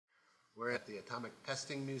We're at the Atomic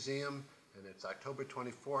Testing Museum, and it's October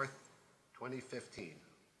 24th, 2015.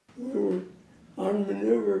 We were on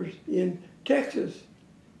maneuvers in Texas,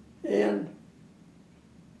 and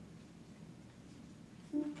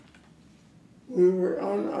we were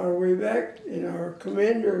on our way back, and our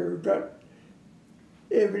commander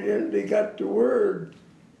evidently got the word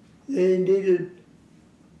they needed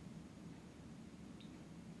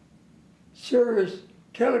service,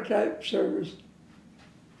 teletype service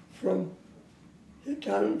from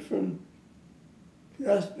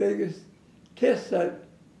Las Vegas test site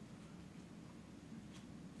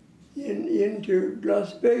into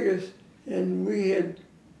Las Vegas, and we had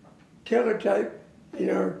teletype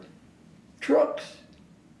in our trucks,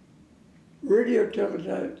 radio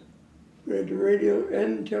teletype. We had the radio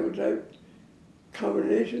and teletype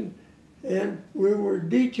combination, and we were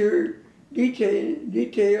detailed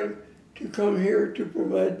to come here to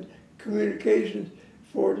provide communications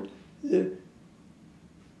for the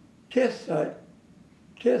test site,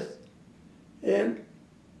 and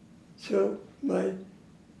so my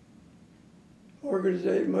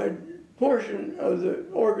portion of the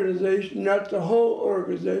organization, not the whole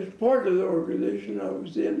organization, part of the organization I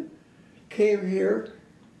was in, came here,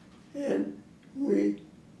 and we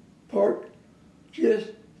parked just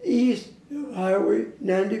east of Highway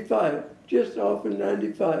 95, just off of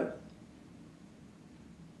 95.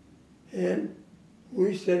 And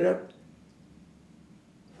we set up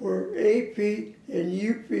for AP and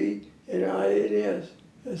UP and INS,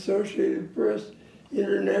 Associated Press,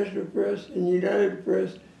 International Press, and United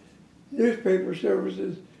Press, newspaper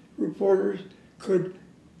services reporters could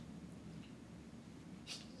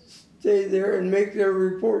stay there and make their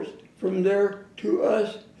reports from there to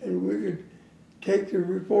us, and we could take the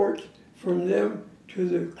reports from them to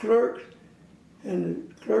the clerks, and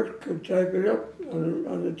the clerks could type it up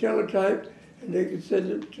on the teletype, and they could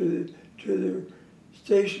send it to the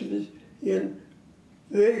stations in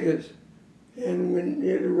Vegas. And when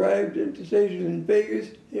it arrived at the station in Vegas,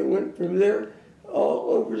 it went from there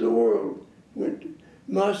all over the world. Went to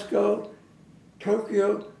Moscow,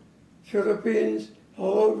 Tokyo, Philippines,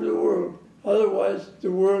 all over the world. Otherwise,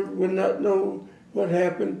 the world would not know what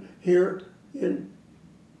happened here in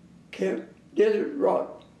Camp Desert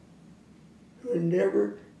Rock. It would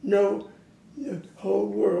never know the whole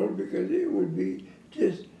world because it would be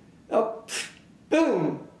just up,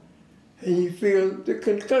 boom, and you feel the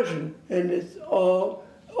concussion, and it's all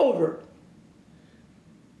over.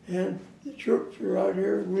 And the troops are out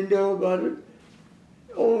here, we know about it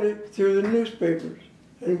only through the newspapers,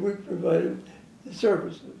 and we provided the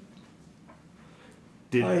services.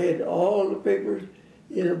 I had all the papers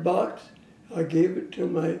in a box. I gave it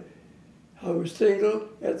to I was single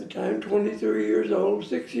at the time, 23 years old,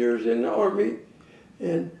 6 years in the Army,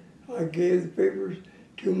 and I gave the papers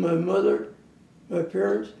to my mother, my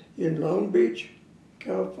parents in Long Beach,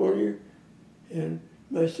 California, and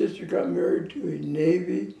my sister got married to a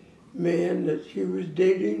Navy man that she was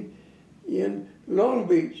dating in Long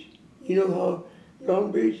Beach. You know how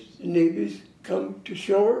Long Beach, the Navies come to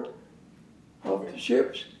shore off the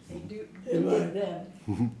ships? They do.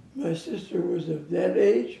 And my sister was of that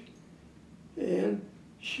age, and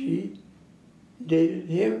she dated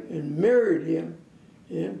him and married him,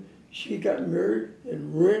 and she got married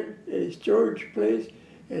and rented a storage place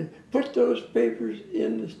and put those papers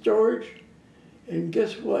in the storage, and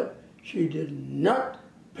guess what? She did not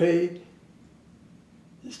pay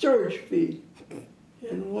the storage fee.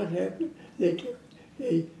 And what happened? They took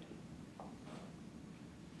a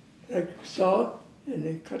saw and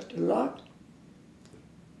they cut the lock,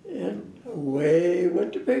 and away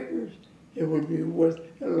went the papers. It would be worth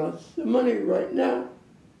lots of money right now,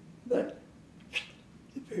 but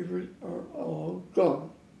the papers are all gone.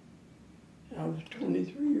 I was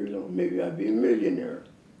 23 years old. Maybe I'd be a millionaire.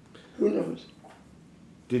 Who knows?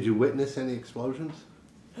 Did you witness any explosions?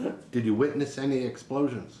 Huh? Did you witness any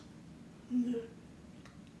explosions? No.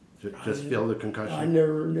 Just feel the concussion? I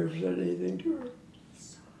never said anything to her.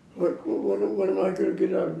 What am I going to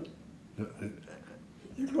get out of it?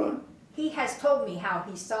 They're gone. He has told me how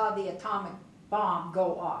he saw the atomic bomb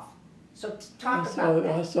go off. So talk about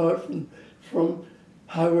that. I saw it from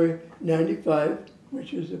Highway 95,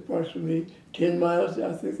 which is approximately 10 miles.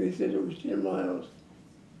 I think they said it was 10 miles.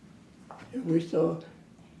 And we saw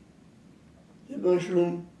the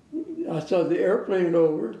mushroom. I saw the airplane go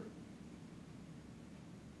over.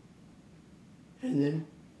 And then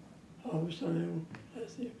all of a sudden, I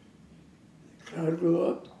see the cloud go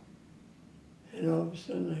up. And all of a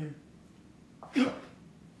sudden I hear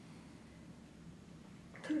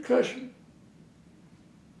concussion.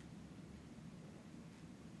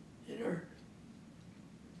 And our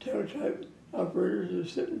teletype operators are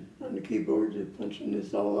sitting on the keyboard, they're punching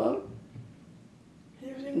this all out.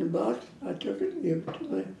 It was in the box. I took it and gave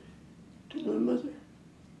it to my mother.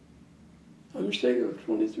 I'm mistaken. I was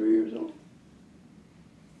 23 years old.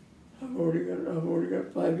 I've already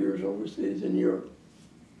got 5 years overseas in Europe.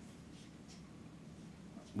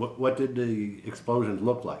 What did the explosions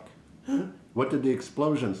look like? Huh? What did the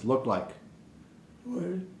explosions look like?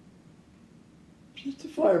 Well, just a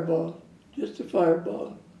fireball. Just a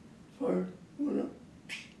fireball. Fire went up.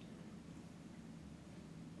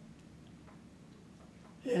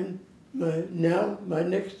 And my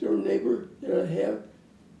next door neighbor that I have,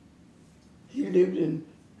 he lived in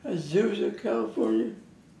Azusa, California,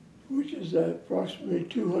 which is approximately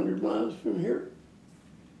 200 miles from here.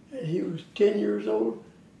 And he was 10 years old,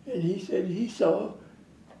 and he said he saw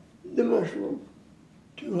the mushroom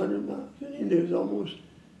 200 miles, and he lives almost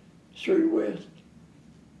straight west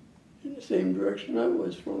in the same direction I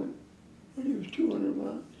was from him when he was 200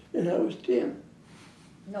 miles, and I was 10.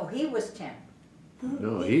 No, he was 10.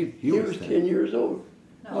 No, he was 10 years old.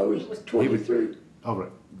 No, I was he was 23. Oh,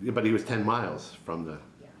 right. Yeah, but he was 10 miles from the...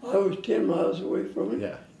 I was 10 miles away from him,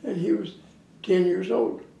 Yeah. and he was 10 years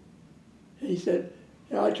old. And he said,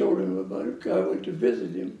 and I told him about it, 'cause I went to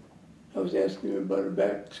visit him. I was asking him about a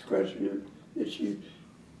back scratcher that she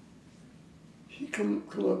come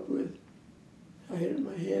up with. I had it in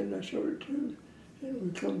my hand, and I showed it to him, and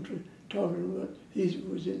we come to talking about, he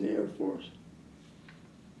was in the Air Force,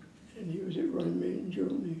 and he was at Rhine-Main in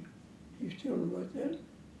Germany. He was telling about that,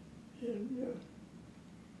 and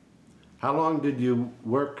How long did you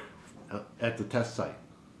work at the test site?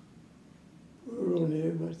 we were only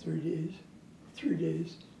there about 3 days. 3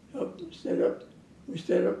 days up, set up. We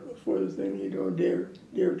set up before the thing, a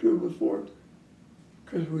day or two before,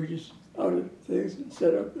 because we just out of things and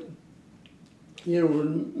set up, and we're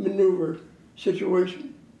in a maneuver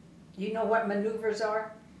situation. You know what maneuvers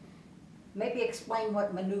are? Maybe explain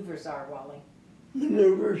what maneuvers are, Wally.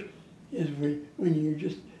 Maneuvers is when you're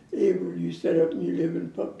just able, you set up and you live in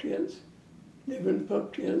pup tents. Live in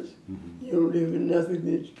pup tents. Mm-hmm. You don't live in nothing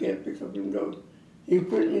that you can't pick up and go. You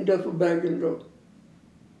put it in your duffel bag and go.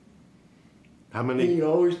 How And many you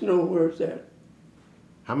always know where it's at.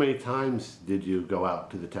 How many times did you go out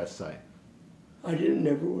to the test site? I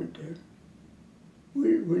never went there.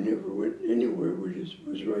 We never went anywhere. We just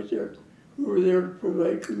was right there. We were there to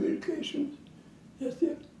provide communications. That's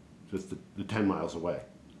it. Just the 10 miles away.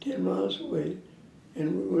 10 miles away.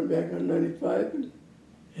 And we went back on 95 and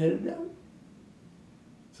headed out.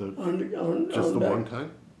 So On the back, one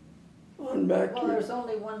time? On back Well, to there's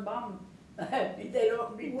only one bomb. They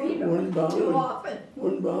don't repeat one them bomb too and- often.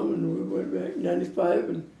 one bomb, and we went back 95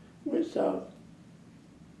 and went south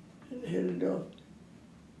and headed off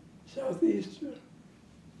southeast to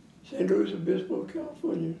San Luis Obispo,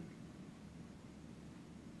 California.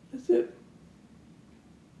 That's it.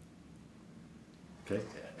 Okay.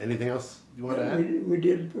 Anything else you want to add? We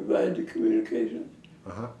did provide the communications.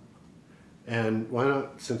 Uh-huh. And why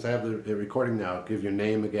not, since I have the recording now, give your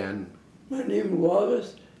name again. My name is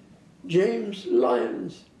Wallace James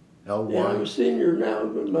Lyons. And I'm a L-Y, senior now,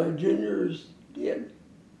 but my junior is dead.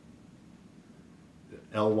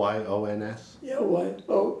 L-Y-O-N-S.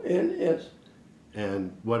 Lyons.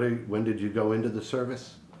 And when did you go into the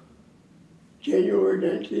service? January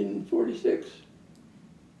 1946.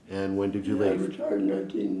 And when did you I leave? retired in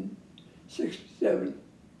 1967.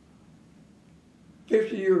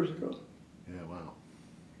 50 years ago. Yeah, wow.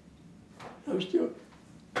 I'm still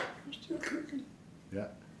kicking. Yeah.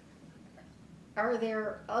 Are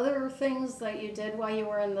there other things that you did while you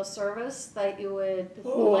were in the service that you would I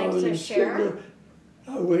like was to in share? Sigma.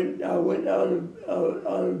 I went out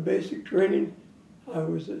of basic training. I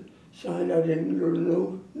was assigned. I never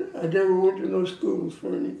went to no schools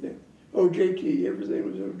for anything. OJT, everything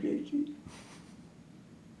was OJT.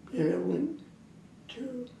 And I went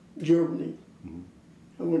to Germany. Mhm.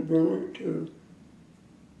 I went to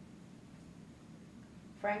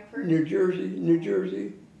Frankfurt? New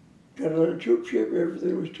Jersey. Got on a troop ship.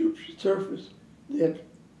 Everything was troop surface. Then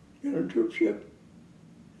got on a troop ship,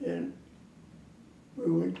 and we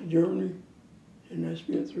went to Germany, and I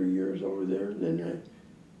spent 3 years over there. And then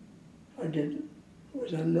I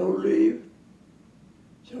was on no leave,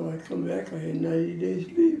 so I come back. I had 90 days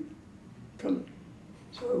leave coming.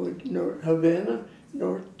 So I went to Havana,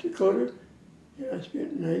 North Dakota, and I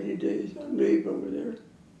spent 90 days on leave over there.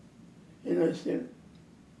 And I sent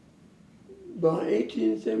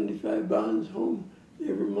 1875 bonds home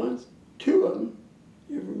every month, 2 of them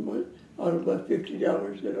every month, out of about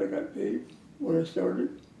 $50 that I got paid when I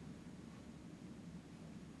started.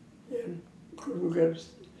 And of course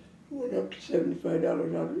went up to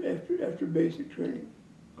 $75 after basic training.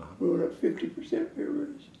 We went up 50% pay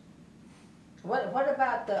raise. What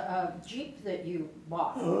about the Jeep that you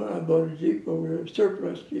bought? I bought a Jeep over here, a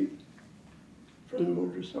surplus Jeep from the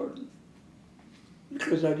motor sergeant.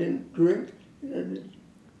 Because I didn't drink and I didn't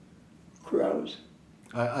carouse.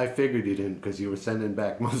 I figured you didn't because you were sending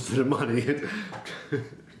back most of the money.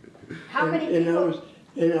 How many And people?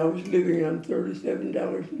 I was living on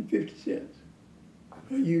 $37.50.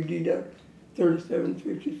 You deduct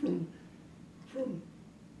 $37.50 from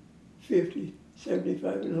 50,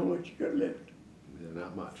 75, and how much you got left? Yeah,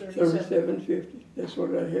 not much. $37.50. That's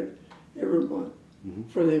what I had every month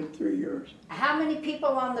for them 3 years. How many people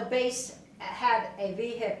on the base had a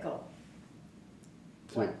vehicle?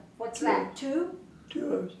 Two. What's Two. that, 2?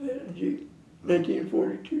 2 of us had a Jeep,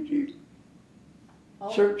 1942 Jeep,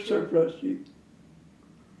 Oh, surplus Jeep.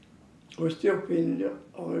 We're still painted up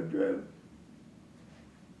all the drive.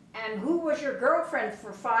 And who was your girlfriend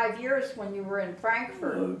for 5 years when you were in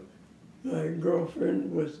Frankfurt? My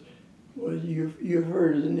girlfriend was you've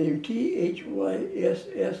heard of the name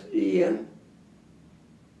Thyssen.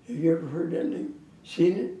 Have you ever heard that name?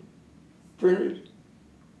 Seen it? Printed?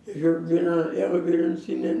 Have you ever been on an elevator and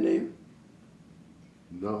seen that name?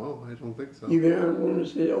 No, I don't think so. You've been on one that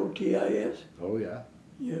said OTIS? Oh, yeah.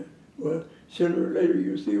 Yeah. Well, sooner or later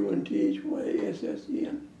you'll see one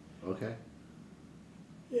Thyssen. Okay.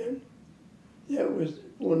 And that was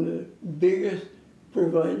one of the biggest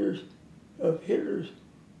providers of Hitler's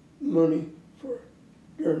money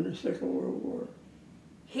during the Second World War.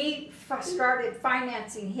 He started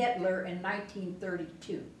financing Hitler in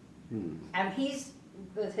 1932. And he's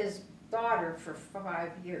with his daughter for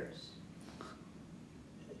 5 years.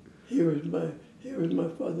 He was my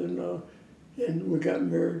father-in-law, and we got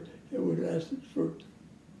married, and we lasted for,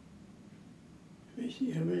 let me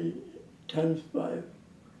see how many, times 5,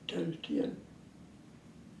 times 10,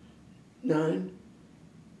 9,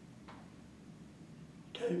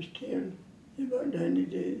 times 10, about 90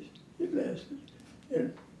 days it lasted.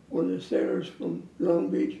 And one of the sailors from Long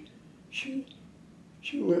Beach, she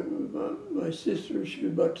went with my sister, she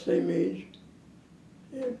was about the same age,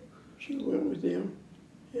 and she went with them.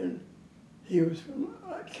 And he was from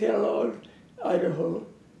Kellogg, Idaho,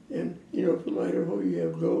 and you know from Idaho you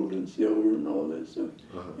have gold and silver and all that stuff,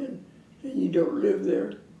 and you don't live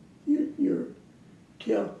there. You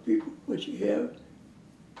tell people what you have,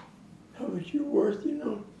 how much you're worth, you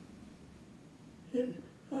know. And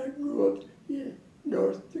I grew up in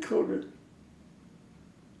North Dakota,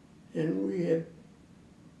 and we had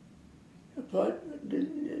a pot,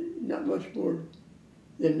 not much more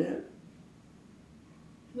than that.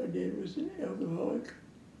 My dad was an alcoholic,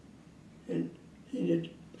 and he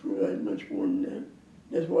didn't provide much more than that.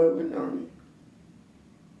 That's why I went in the Army,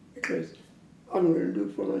 because I'm going to do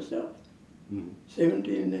it for myself.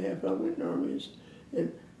 17 and a half, I went in the Army, and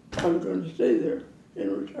I'm going to stay there and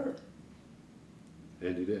retire.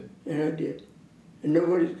 And you did. And I did. And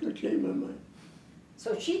nobody's going to change my mind.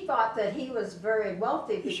 So she thought that he was very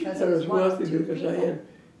wealthy She because thought he I was was one of wealthy 2 because I people had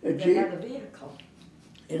a that Jeep, had a vehicle.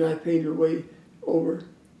 and I paid her way over,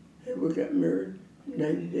 and we got married in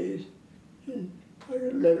 90 days. And I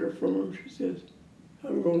got a letter from her. She says,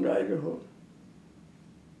 I'm going to Idaho.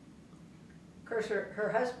 Of course,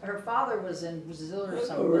 her father was in Brazil or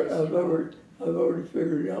someplace. I've already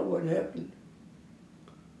figured out what happened.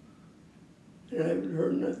 And I haven't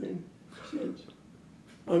heard nothing since.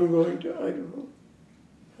 I'm going to Idaho.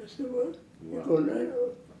 I said, what? You're going to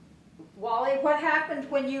Idaho? Wally, what happened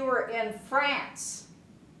when you were in France?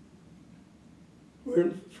 We were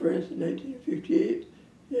in France in 1958,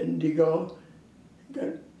 and de Gaulle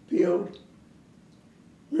got PO'd.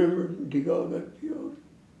 Remember, de Gaulle got PO'd?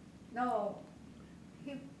 No.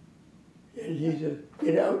 And he said,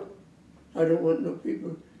 get out. I don't want no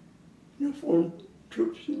people, no foreign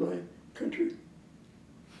troops in my country.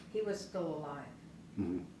 He was still alive.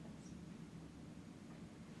 And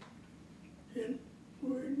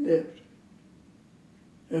we left.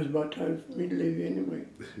 It was about time for me to leave anyway.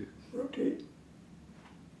 Rotate.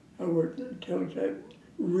 I worked in a teletype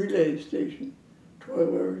relay station,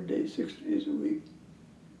 12 hours a day, 6 days a week,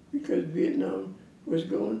 because Vietnam was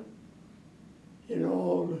going, and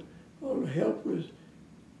all the help was,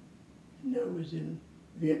 and I was in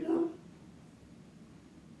Vietnam.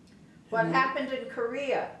 What happened in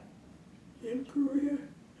Korea? In Korea,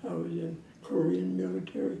 I was in Korean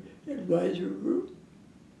Military Advisor Group,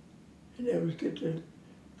 and that was get the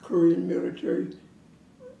Korean military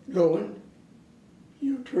going,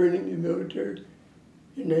 you know, training the military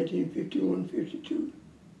in 1951-52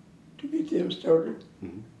 to get them started,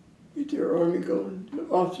 get their army going. The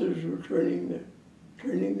officers were training the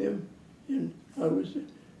training them, and I was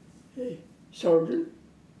a sergeant,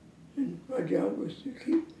 and my job was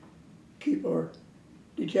to keep our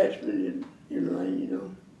detachment in line, you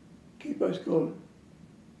know, keep us going.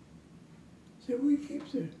 So we keep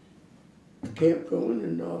the camp going,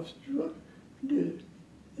 and the officers do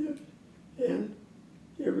it. And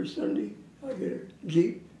every Sunday I get a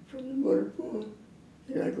Jeep from the motor pool,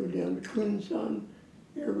 and I go down to Kunsan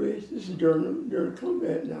Air Base. This is during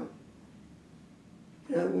combat now.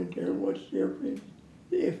 And I went there and watched the airplanes,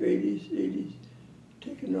 the F-80s, 80s,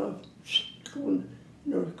 taking off, going to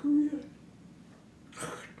North Korea.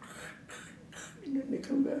 And then they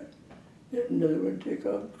come back, and another one take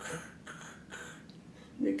off.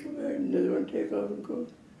 And they come back, and another one take off and go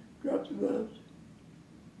drop the bombs.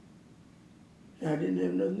 And I didn't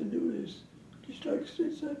have nothing to do with this, just like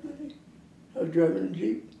stateside money. I was driving a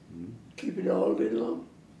Jeep, keep it all day long.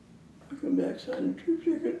 I come back, sign the troop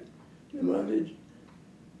ticket, the mileage,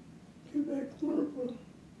 get back, wonderful.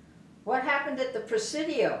 What happened at the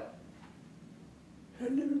Presidio? I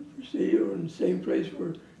live in Presidio in the same place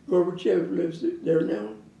where Gorbachev lives there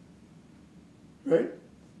now, right?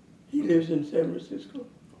 He lives in San Francisco,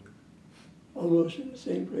 almost in the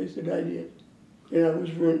same place that I did. And I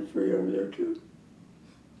was rent-free over there too.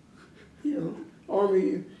 You know, Army,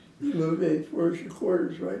 you move in for your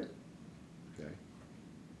quarters, right? Okay.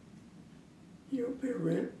 You don't pay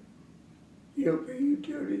rent, you don't pay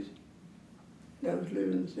utilities. And I was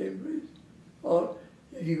living in the same place.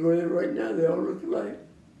 If you go there right now, they all look alike.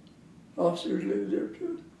 Officers live there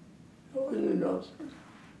too. I wasn't an officer.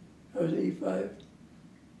 I was an E5.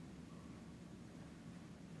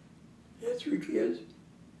 I had 3 kids,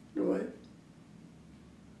 and a wife.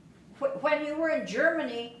 When you were in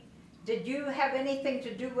Germany, did you have anything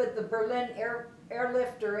to do with the Berlin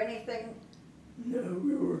airlift or anything? No,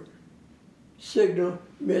 we were signal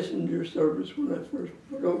messenger service when I first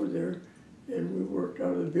went over there, and we worked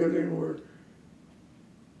out of the building where,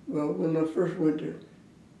 well, when I first went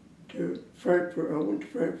to Frankfurt, I went to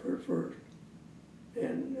Frankfurt first,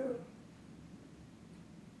 and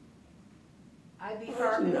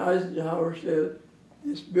Eisenhower said,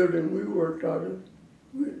 this building we worked out of,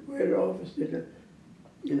 we had an office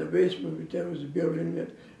in the basement, but that was a building that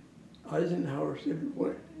Eisenhower said,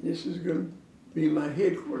 well, this is going to be my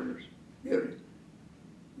headquarters building.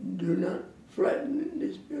 Do not flatten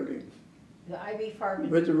this building. The I.B. Farben.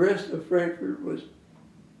 But the rest of Frankfurt was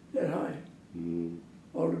that high.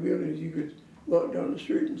 All the buildings, you could walk down the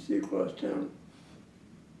street and see across town.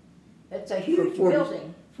 It's a huge For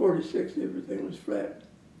building. 46, everything was flat.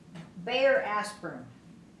 Bayer Aspirin,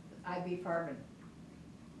 I.B. Farben.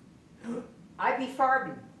 Huh? I.B.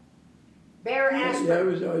 Farben. Bayer Aspirin. That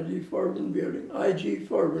was I.G. Farben building. I.G.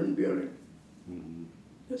 Farben building.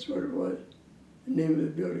 That's what it was. The name of the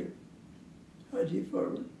building. I.G.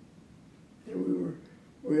 Farben. And we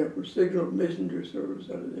were up for signal messenger service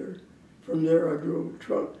out of there. From there I drove a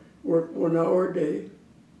truck, worked 1 hour a day,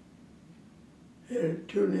 had a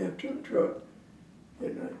 2.5 ton truck,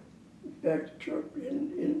 and I backed the truck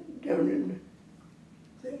down in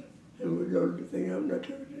the thing, and we loaded the thing up, and I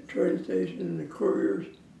took it to the train station, and the couriers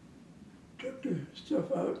took the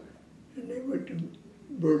stuff out, and they went to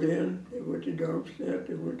Berlin, they went to Darmstadt,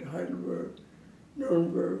 they went to Heidelberg,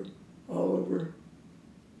 Nuremberg, all over.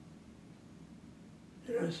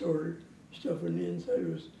 And I sorted stuff on the inside. It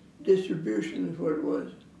was distribution is what it was.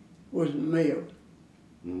 It wasn't mail.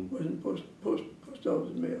 Wasn't post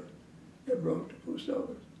office mail. They brought to post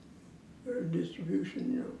office. It was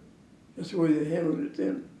distribution, you know. That's the way they handled it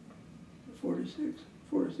then. 46,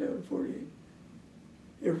 47, 48.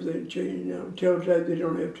 Everything changed now. Teletype, they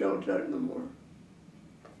don't have teletype no more.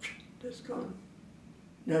 That's gone.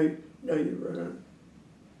 Now you run on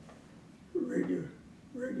radio.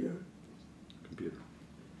 Computer.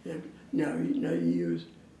 And now you use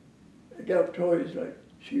adult toys like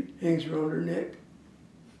she hangs around her neck.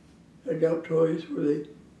 Adult toys where they,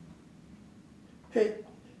 hey,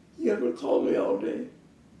 you haven't called me all day.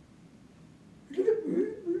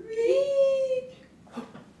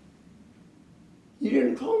 You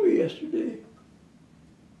didn't call me yesterday.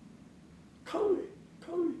 Call me,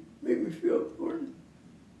 make me feel important.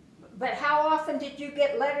 But how often did you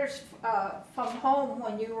get letters from home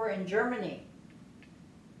when you were in Germany?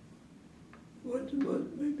 Once a month,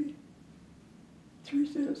 maybe.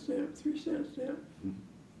 3-cent stamp, 3-cent stamp.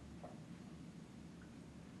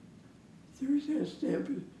 3-cent stamp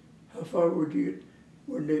is, how far would you,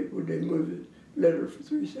 would they move the letter for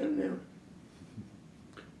 3 cents now?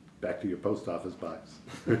 Back to your post office box.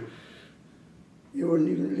 You wouldn't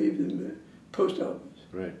even leave the post office.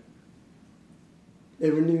 Right.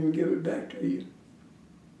 They wouldn't even give it back to you.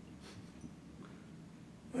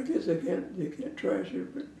 I guess they can't trash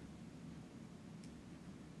it, but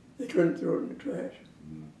they couldn't throw it in the trash.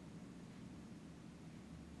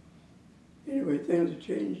 Anyway, things have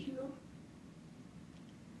changed, you know.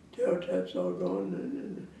 Tail tap's all gone,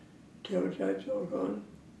 and the tail tap's all gone.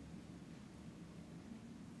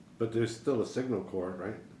 But there's still a signal cord,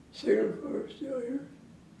 right? Signal cord's still here.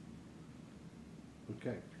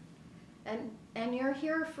 Okay. And you're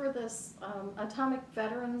here for this Atomic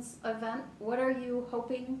Veterans event. What are you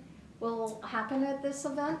hoping will happen at this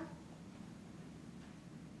event?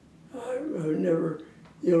 I've never,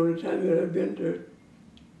 the only time that I've been to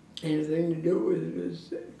anything to do with it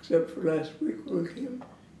is, except for last week when we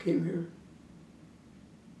came here.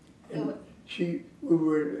 And we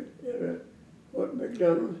were at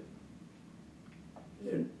McDonald's,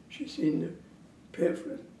 and she seen the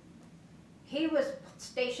pamphlet. He was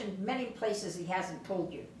stationed many places he hasn't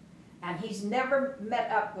told you. And he's never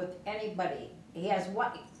met up with anybody. He has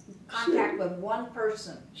one contact with one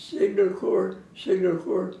person. Signal Corps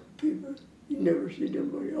people, you never see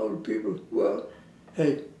nobody. All the people, well,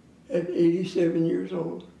 hey, at 87 years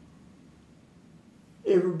old,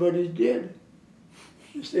 everybody's dead,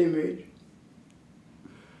 the same age.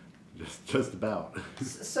 Just about.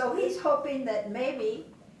 So he's hoping that maybe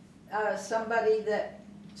somebody that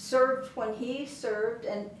served when he served,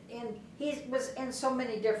 and he was in so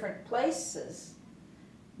many different places,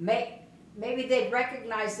 maybe they'd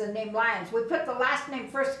recognize the name Lyons. We put the last name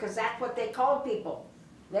first because that's what they called people.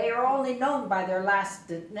 They are only known by their last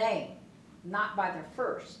name, not by their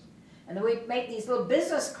first. And then we made these little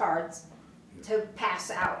business cards to pass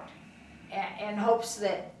out in hopes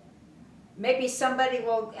that maybe somebody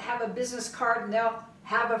will have a business card and they'll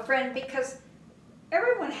have a friend, because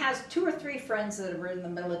everyone has 2 or 3 friends that were in the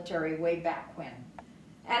military way back when.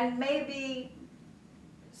 And maybe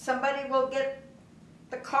somebody will get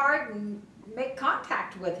the card and make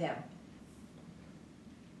contact with him.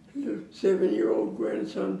 The 7-year-old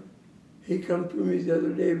grandson, he come to me the other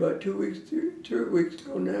day, about 2 weeks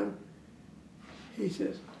ago now. He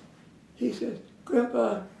says,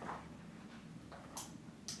 Grandpa,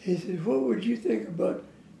 he says, what would you think about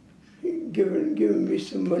giving me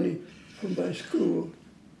some money for my school,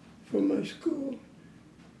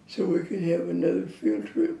 so we can have another field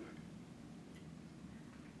trip?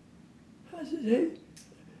 I said, hey,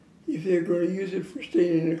 if they're going to use it for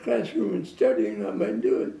staying in the classroom and studying, I might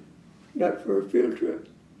do it, not for a field trip.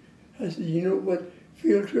 I said, you know what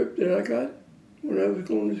field trip that I got when I was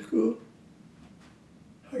going to school?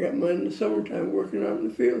 I got mine in the summertime working out in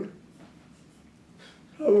the field.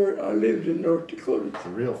 I lived in North Dakota. It's a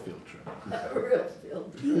real field trip. A real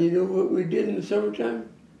field. And you know what we did in the summertime?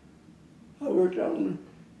 I worked out in the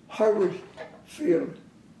harvest field,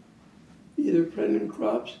 either planting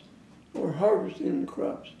crops or harvesting the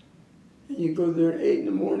crops. And you go there at 8 in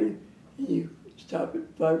the morning and you stop at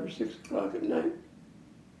 5 or 6 o'clock at night.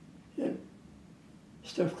 And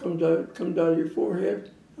stuff comes out of your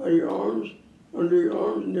forehead, out of your arms, under your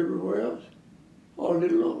arms and everywhere else, all day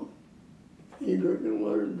long. And you're drinking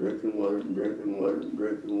water and drinking water and drinking water and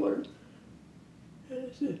drinking water. And I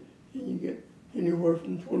said, and you get anywhere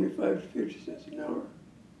from 25 to 50 cents an hour.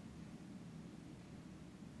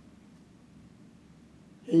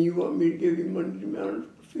 And you want me to give you money to mount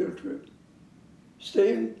a field trip?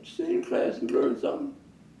 Stay in class and learn something.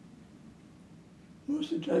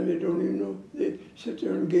 Most of the time they don't even know. They sit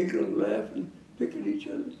there and giggle and laugh and pick at each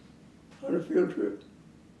other on a field trip.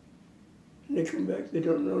 And they come back, they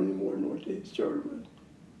don't know any more than what they started with.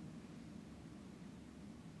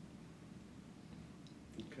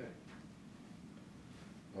 Okay.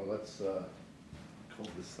 Well, let's hold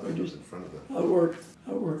this sign up in front of the... I work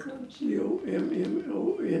on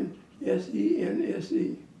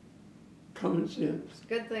COMMONSENSE, common sense. It's a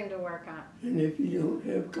good thing to work on. And if you don't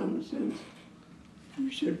have common sense, you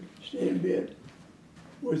should stay in bed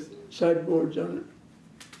with sideboards on it.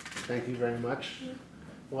 Thank you very much,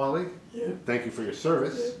 Wally. Yeah. Thank you for your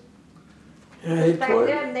service. Yeah. Back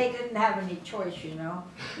then, they didn't have any choice, you know.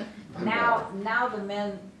 Now the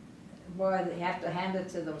men, boy, they have to hand it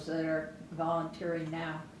to those that are volunteering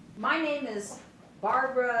now. My name is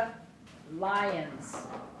Barbara Lyons.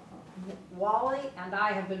 Wally and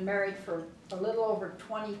I have been married for a little over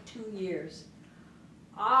 22 years.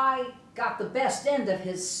 I got the best end of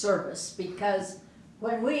his service because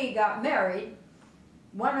when we got married,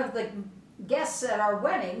 one of the guests at our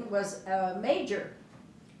wedding was a major.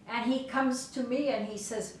 And he comes to me and he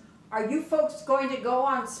says, are you folks going to go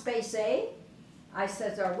on Space A? I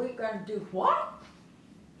says, are we going to do what?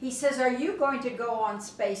 He says, are you going to go on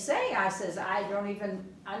Space A? I says, I don't even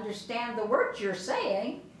understand the words you're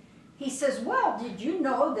saying. he says, well, did you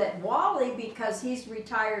know that Wally, because he's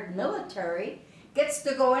retired military, gets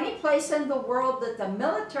to go any place in the world that the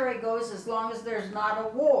military goes as long as there's not a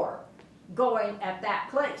war going at that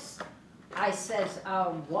place. I says,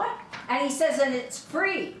 what? And he says, and it's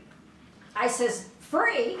free. I says,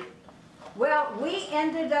 free? Well, we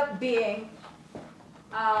ended up being,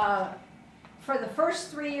 for the first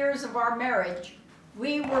 3 years of our marriage,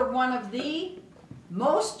 we were one of the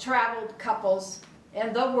most traveled couples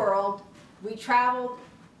in the world. We traveled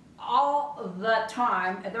all the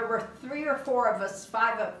time. There were 3 or 4 of us,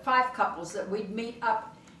 five couples that we'd meet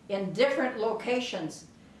up in different locations.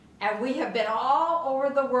 And we have been all over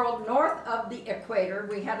the world north of the equator.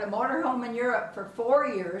 We had a motorhome in Europe for 4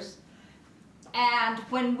 years. And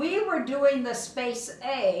when we were doing the Space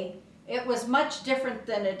A, it was much different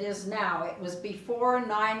than it is now. It was before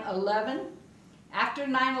 9/11. After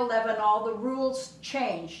 9/11, all the rules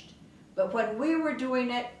changed. But when we were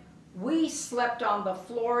doing it, we slept on the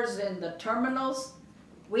floors in the terminals.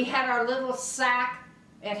 We had our little sack.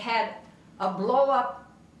 It had a blow-up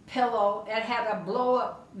pillow. It had a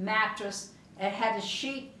blow-up mattress. It had a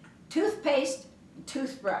sheet, toothpaste,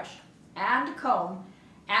 toothbrush, and comb.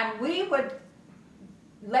 And we would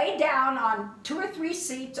lay down on 2 or 3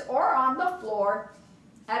 seats or on the floor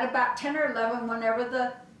at about 10 or 11 whenever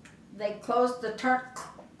they closed the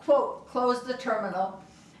quote, closed the terminal.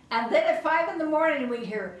 And then at 5 in the morning we'd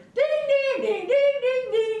hear ding, ding, ding, ding,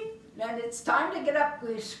 ding, ding. And it's time to get up.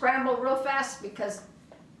 We scramble real fast because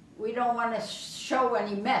we don't want to show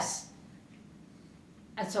any mess.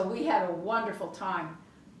 And so we had a wonderful time.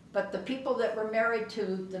 But the people that were married to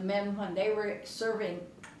the men when they were serving,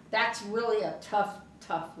 that's really a tough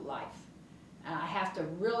life. And I have to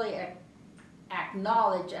really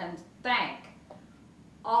acknowledge and thank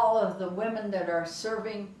all of the women that are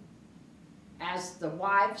serving as the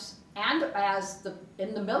wives and as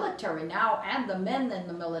in the military now, and the men in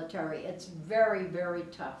the military. It's very, very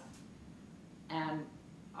tough. And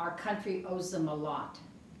our country owes them a lot.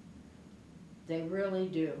 They really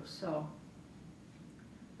do. So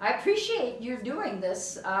I appreciate you doing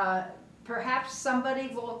this. Perhaps somebody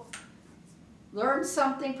will learn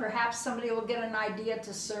something. Perhaps somebody will get an idea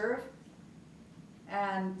to serve.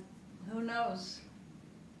 And who knows?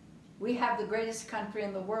 We have the greatest country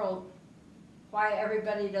in the world. Why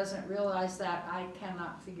everybody doesn't realize that, I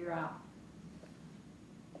cannot figure out.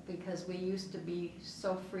 Because we used to be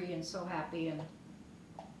so free and so happy, and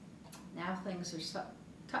now things are so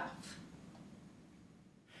tough.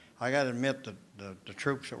 I got to admit that the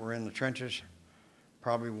troops that were in the trenches,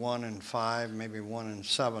 probably 1 in 5, maybe 1 in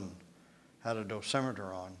 7, had a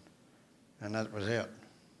dosimeter on, and that was it.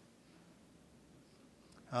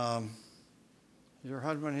 Your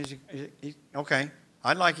husband, he's okay.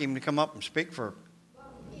 I'd like him to come up and speak for.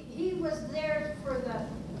 He was there for the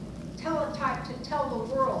teletype to tell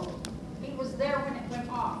the world. He was there when it went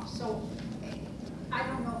off. So I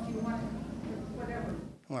don't know if you want it, whatever.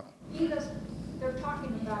 Well, He does. They're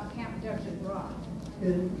talking about Camp Desert Rock.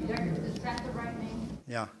 Is that the right name?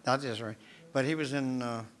 yeah, that is right. But he was in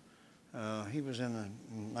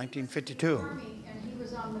 1952. Army, and he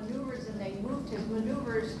was on maneuvers, and they moved his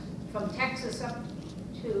maneuvers from Texas up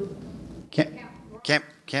to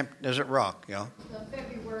Camp Desert Rock, yeah.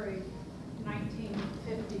 February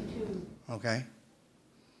 1952. Okay.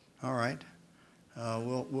 All right.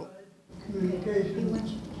 We'll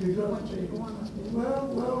Communications, you don't say, well.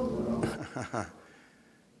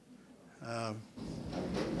 I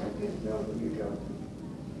can tell when you go.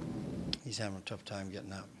 He's having a tough time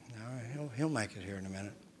getting up. All right, he'll make it here in a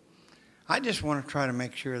minute. I just want to try to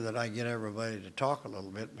make sure that I get everybody to talk a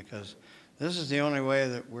little bit, because this is the only way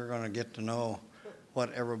that we're going to get to know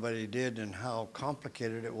what everybody did and how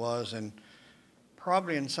complicated it was, and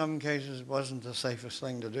probably in some cases wasn't the safest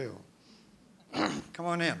thing to do. Come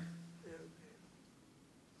on in.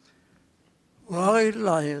 Wally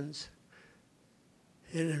Lyons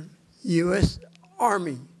in the U.S.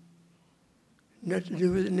 Army, not to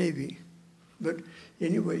do with the Navy. But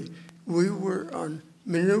anyway, we were on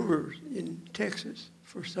maneuvers in Texas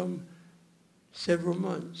for several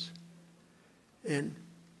months. And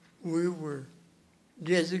we were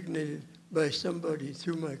designated by somebody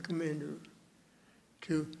through my commander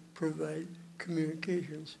to provide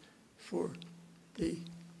communications for the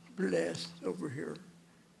blast over here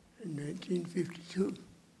in 1952.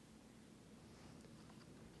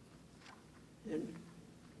 And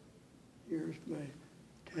here's my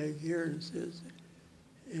tag here, and it says,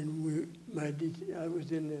 and I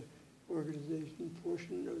was in the organization,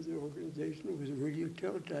 portion of the organization was radio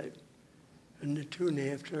teletype and the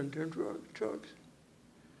 2.5 ton trucks.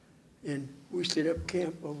 And we set up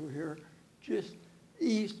camp over here just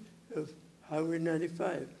east of Highway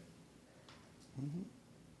 95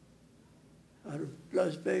 out of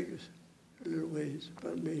Las Vegas, a little ways,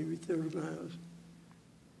 about maybe 30 miles.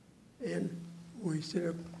 And we set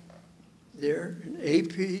up there in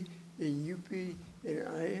AP and UP and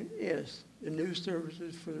INS, the news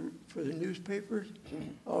services for the newspapers,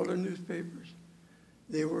 all the newspapers.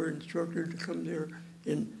 They were instructed to come there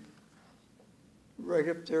and write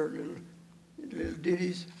up their little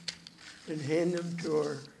ditties and hand them to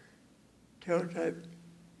our teletype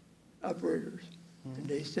operators. And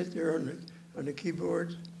they sit there on the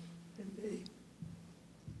keyboards, and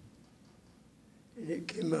it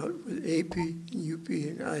came out with AP, and UP,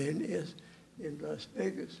 and INS in Las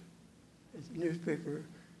Vegas at the newspaper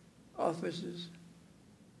offices.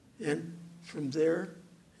 And from there,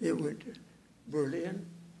 it went to Berlin,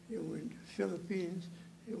 it went to Philippines,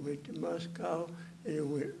 it went to Moscow, and it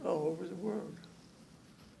went all over the world.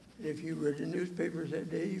 And if you read the newspapers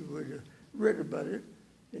that day, you would have read about it,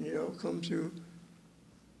 and it all come through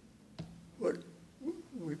what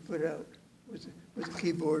we put out with the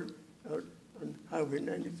keyboard out on Highway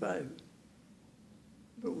 95.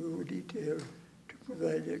 But we were detailed to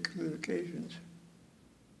provide that communications.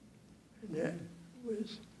 And that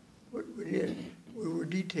was what we did. We were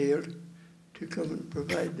detailed to come and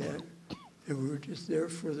provide that. And we were just there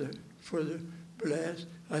for the blast.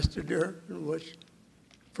 I stood there and watched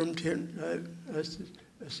from 10, I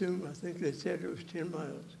think they said it was 10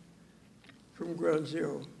 miles from ground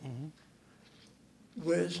zero.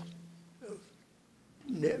 West of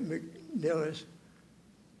McNellis,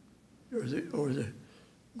 or the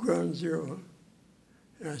ground zero.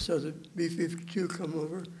 And I saw the B-52 come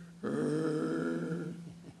over.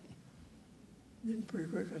 Then pretty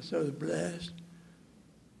quick I saw the blast.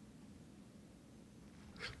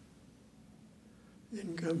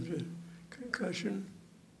 Then comes a concussion.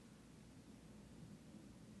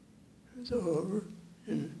 It's all over.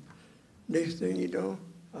 And next thing you know,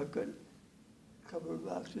 I've got a couple of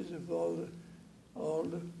boxes of all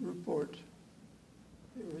the reports,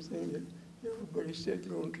 everything that everybody said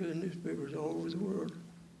going to the newspapers all over the world.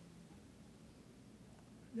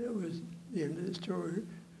 That was the end of the story.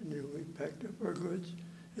 And then we packed up our goods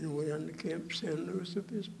and went on to Camp San Luis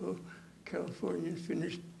Obispo, California, and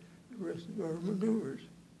finished the rest of our maneuvers.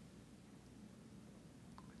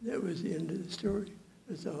 That was the end of the story.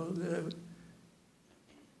 That's all that I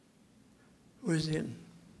was in.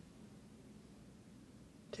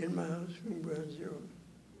 10 miles from ground zero,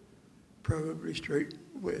 probably straight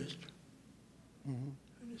west. I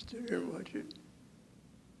just stood there and watched it.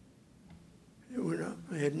 It went up.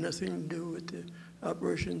 I had nothing to do with the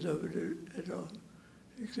operations of it at all,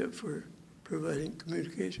 except for providing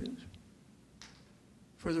communications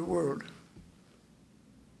for the world.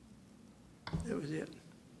 That was it.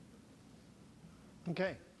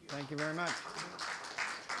 Okay, thank you very much.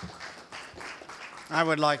 I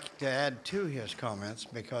would like to add to his comments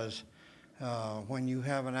because when you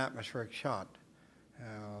have an atmospheric shot,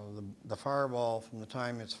 the fireball from the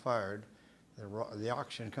time it's fired, the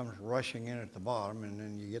oxygen comes rushing in at the bottom, and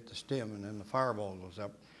then you get the stem, and then the fireball goes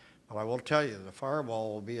up. But I will tell you, the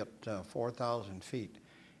fireball will be at 4,000 feet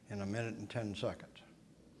in 1 minute and 10 seconds.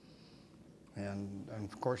 And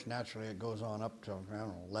of course, naturally, it goes on up to, I don't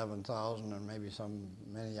know, 11,000 and maybe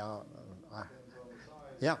many out.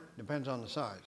 Yeah, depends on the size.